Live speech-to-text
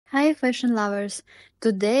Hi fashion lovers!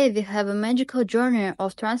 Today we have a magical journey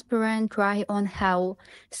of transparent try-on haul.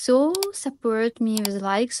 So support me with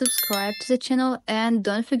like, subscribe to the channel and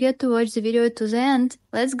don't forget to watch the video to the end.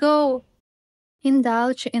 Let's go!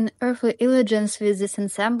 Indulge in earthly elegance with this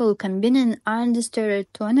ensemble combining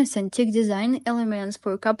undisturbed tones and antique design elements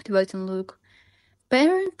for a captivating look.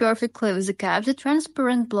 Pairing perfectly with the cap, the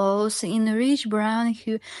transparent blouse in a rich brown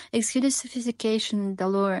hue exudes sophistication and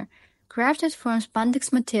allure. Crafted from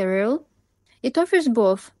spandex material, it offers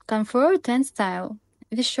both comfort and style,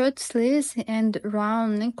 with short sleeves and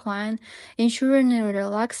round neckline, ensuring a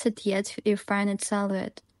relaxed yet refined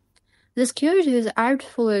silhouette. The skirt is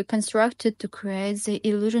artfully constructed to create the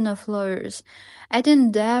illusion of layers,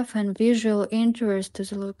 adding depth and visual interest to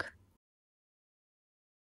the look.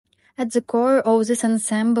 At the core of this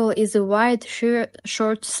ensemble is a white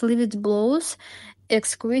short-sleeved blouse,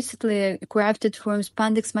 exquisitely crafted from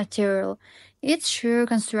spandex material. Its sheer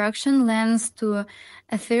construction lends to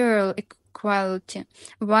ethereal equality,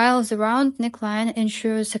 while the round neckline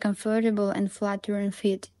ensures a comfortable and flattering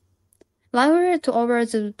fit. Layered over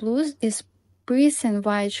the blouse is pristine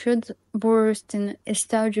white shirt burst in a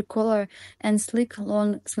stodgy collar and sleek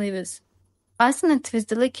long sleeves. Fastened with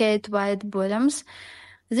delicate white bottoms,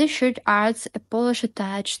 this shirt adds a polished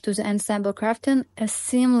touch to the ensemble, crafting a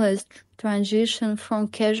seamless transition from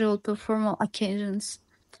casual to formal occasions.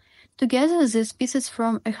 Together, these pieces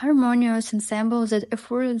form a harmonious ensemble that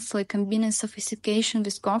effortlessly combines sophistication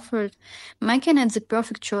with comfort, making it the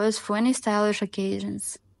perfect choice for any stylish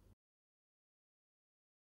occasions.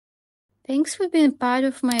 Thanks for being part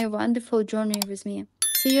of my wonderful journey with me.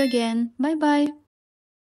 See you again. Bye bye.